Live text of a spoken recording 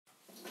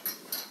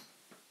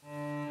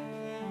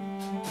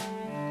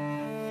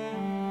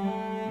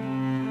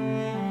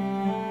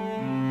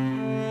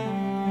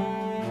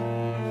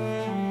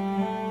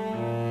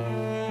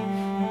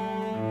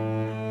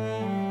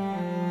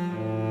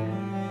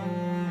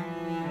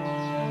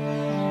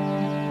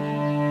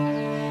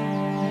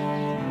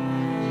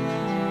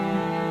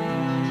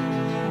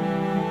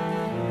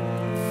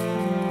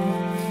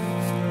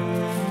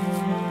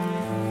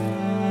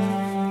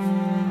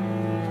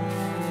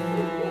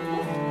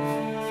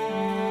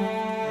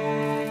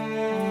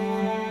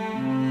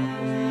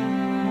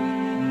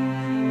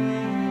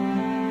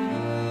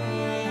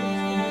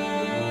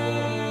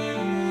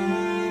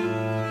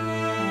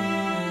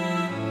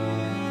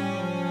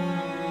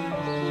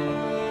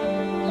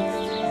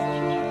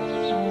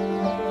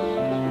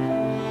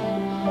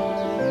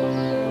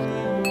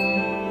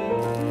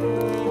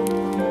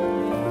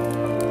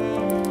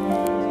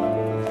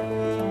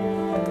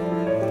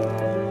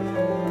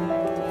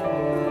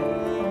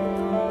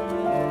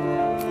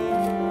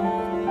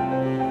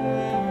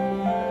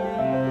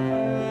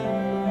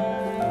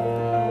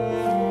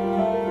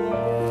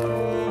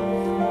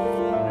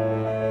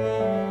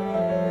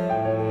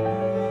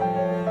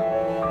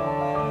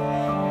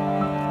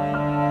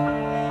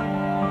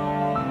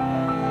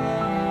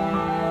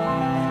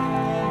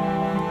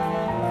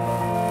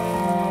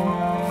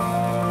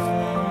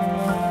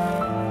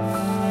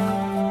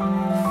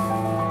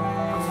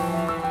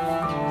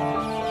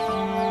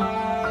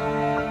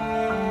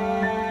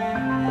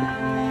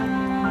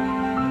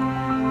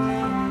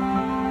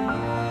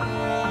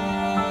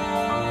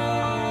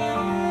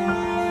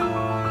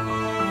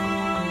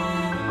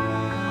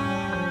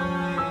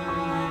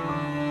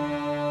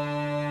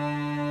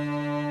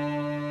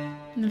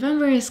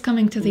is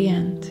coming to the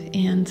end,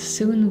 and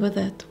soon with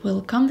it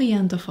will come the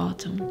end of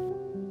autumn.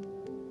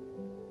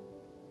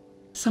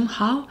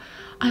 Somehow,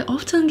 I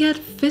often get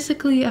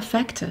physically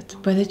affected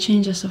by the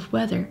changes of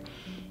weather,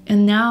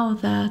 and now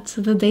that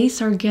the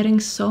days are getting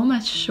so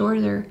much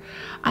shorter,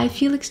 I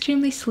feel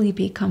extremely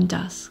sleepy come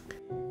dusk.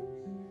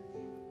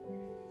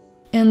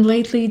 And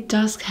lately,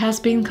 dusk has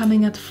been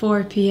coming at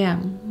 4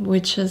 p.m.,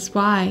 which is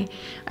why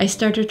I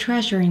started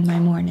treasuring my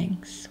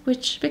mornings,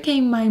 which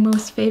became my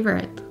most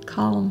favorite,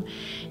 calm,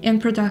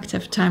 and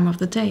productive time of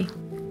the day.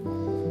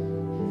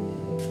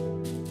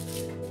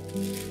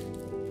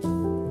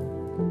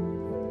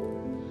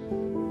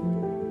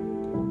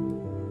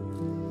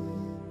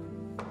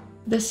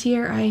 This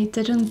year I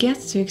didn't get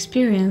to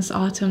experience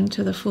autumn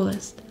to the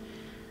fullest.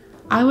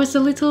 I was a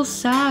little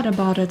sad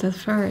about it at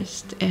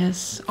first,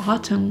 as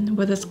autumn,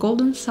 with its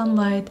golden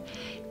sunlight,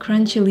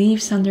 crunchy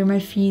leaves under my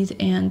feet,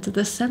 and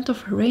the scent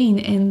of rain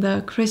in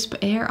the crisp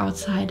air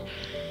outside,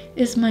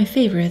 is my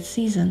favorite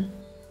season.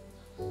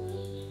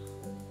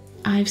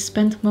 I've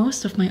spent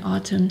most of my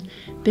autumn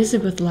busy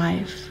with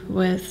life,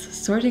 with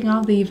sorting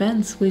out the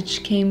events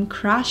which came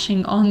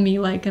crashing on me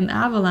like an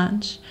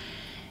avalanche.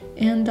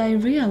 And I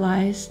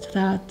realized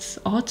that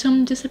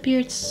autumn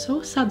disappeared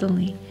so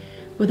suddenly,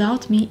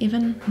 without me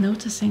even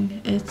noticing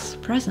its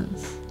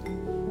presence.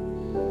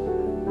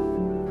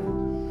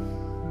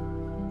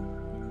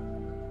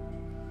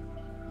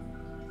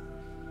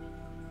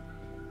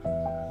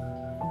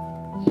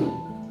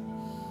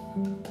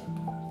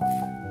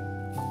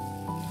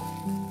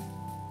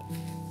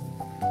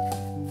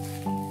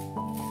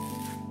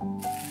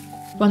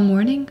 One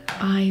morning,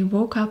 I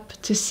woke up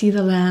to see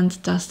the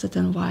land dusted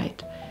and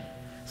white.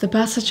 The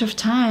passage of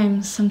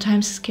time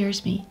sometimes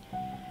scares me.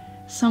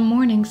 Some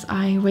mornings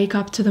I wake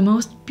up to the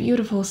most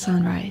beautiful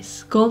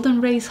sunrise,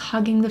 golden rays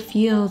hugging the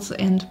fields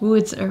and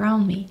woods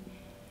around me.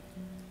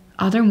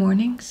 Other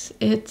mornings,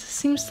 it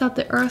seems that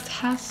the earth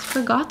has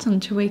forgotten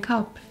to wake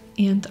up,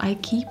 and I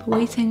keep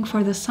waiting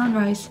for the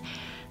sunrise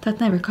that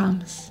never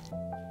comes.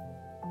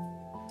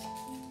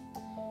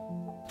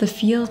 The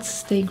fields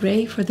stay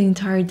gray for the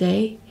entire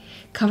day,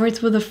 covered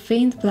with a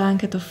faint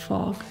blanket of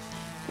fog,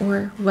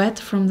 or wet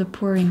from the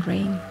pouring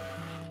rain.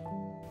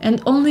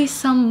 And only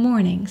some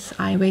mornings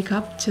I wake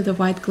up to the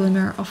white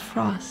glimmer of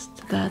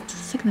frost that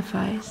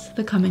signifies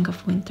the coming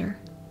of winter.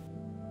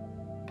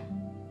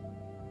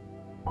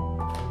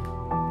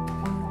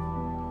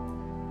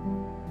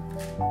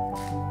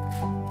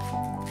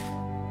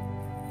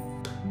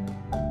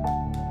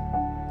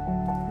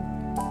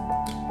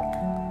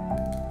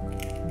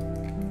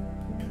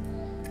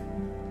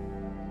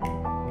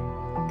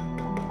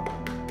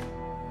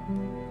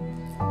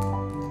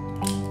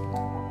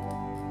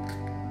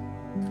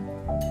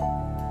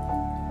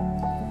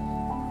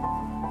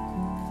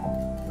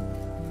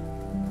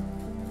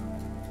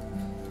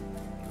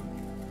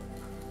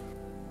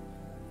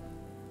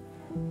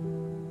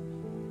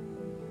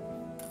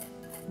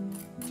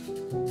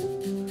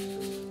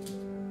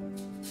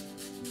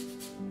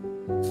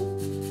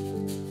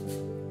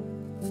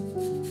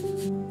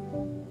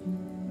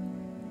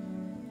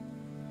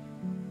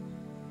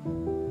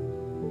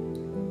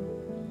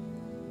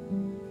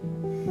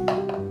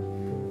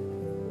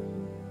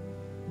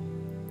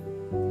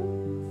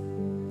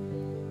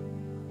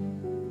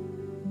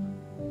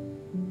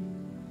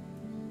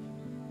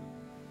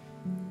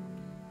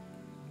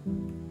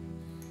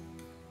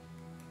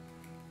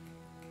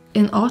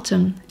 In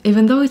autumn,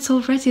 even though it's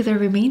already the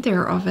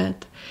remainder of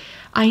it,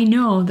 I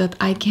know that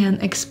I can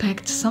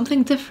expect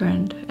something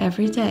different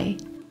every day.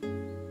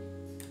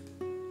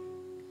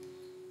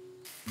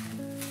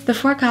 The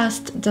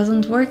forecast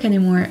doesn't work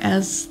anymore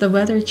as the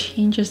weather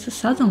changes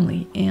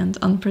suddenly and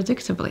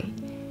unpredictably.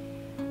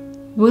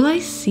 Will I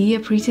see a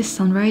pretty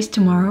sunrise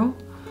tomorrow?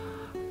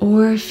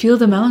 Or feel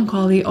the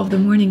melancholy of the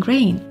morning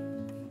rain?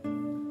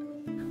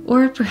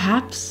 Or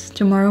perhaps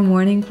tomorrow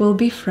morning will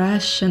be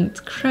fresh and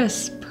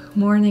crisp,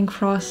 morning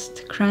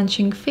frost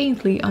crunching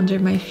faintly under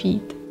my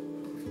feet.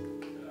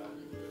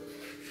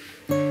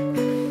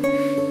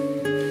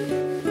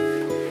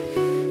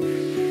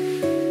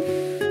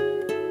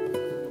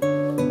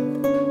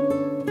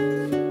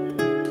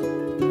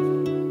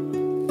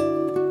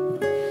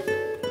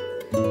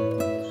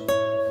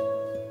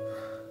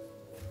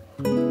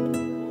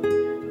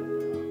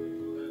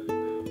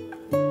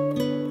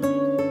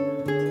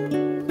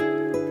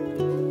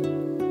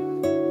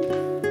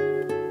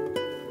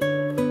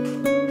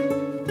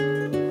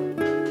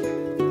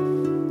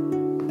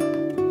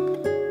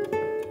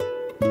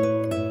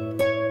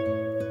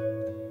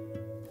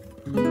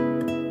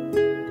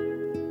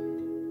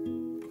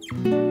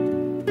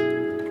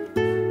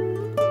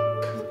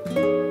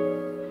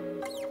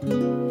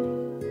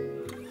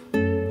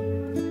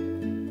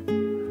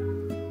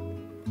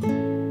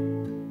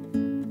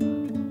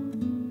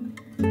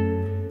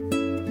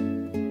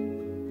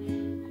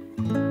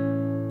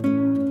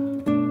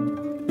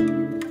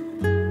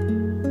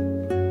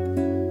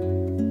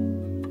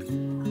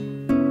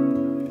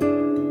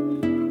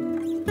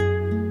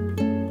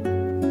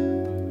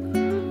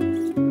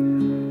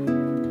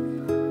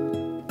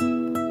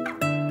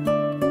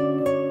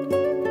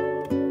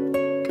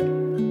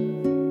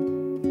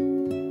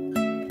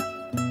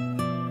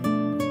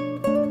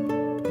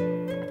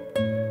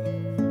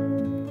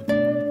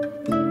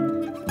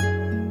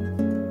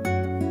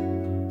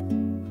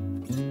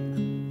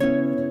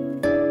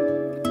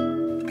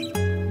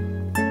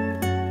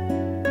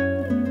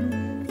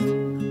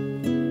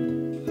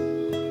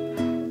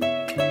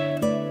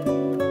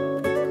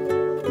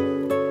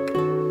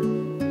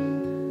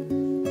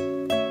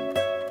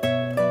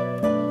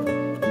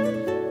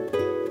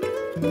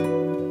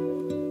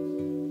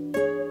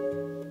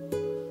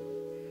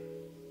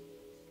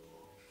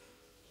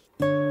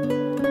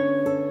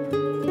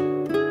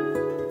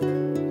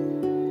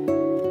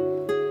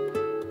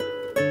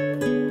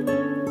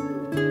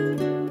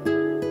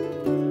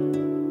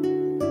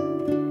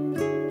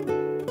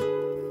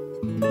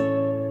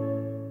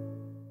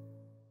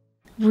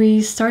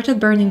 We started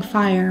burning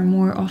fire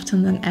more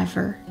often than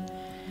ever.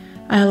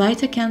 I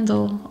light a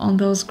candle on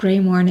those gray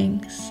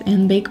mornings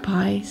and bake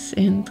pies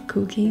and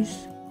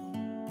cookies.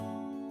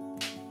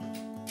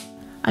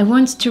 I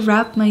want to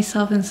wrap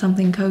myself in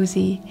something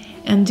cozy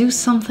and do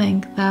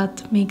something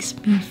that makes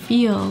me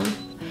feel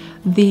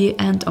the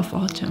end of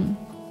autumn.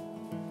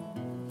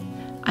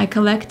 I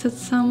collected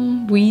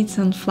some weeds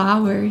and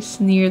flowers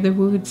near the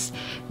woods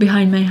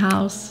behind my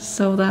house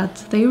so that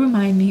they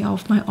remind me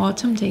of my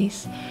autumn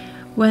days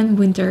when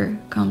winter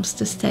comes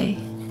to stay.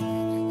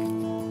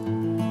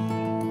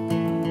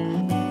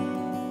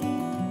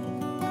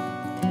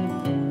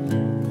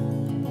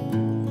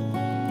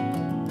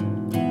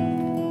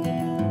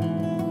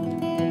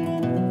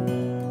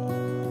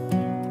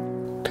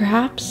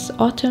 Perhaps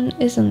autumn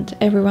isn't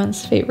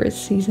everyone's favorite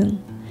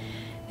season.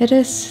 It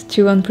is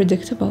too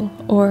unpredictable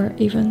or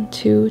even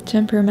too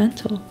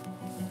temperamental.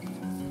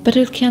 But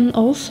it can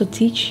also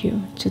teach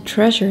you to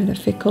treasure the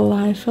fickle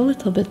life a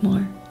little bit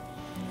more.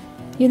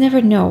 You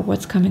never know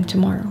what's coming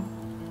tomorrow,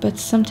 but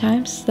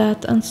sometimes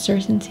that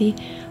uncertainty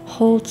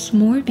holds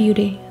more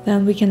beauty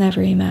than we can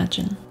ever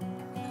imagine.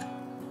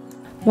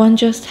 One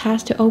just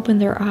has to open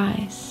their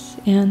eyes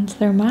and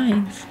their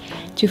minds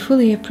to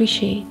fully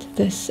appreciate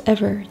this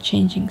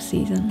ever-changing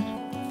season.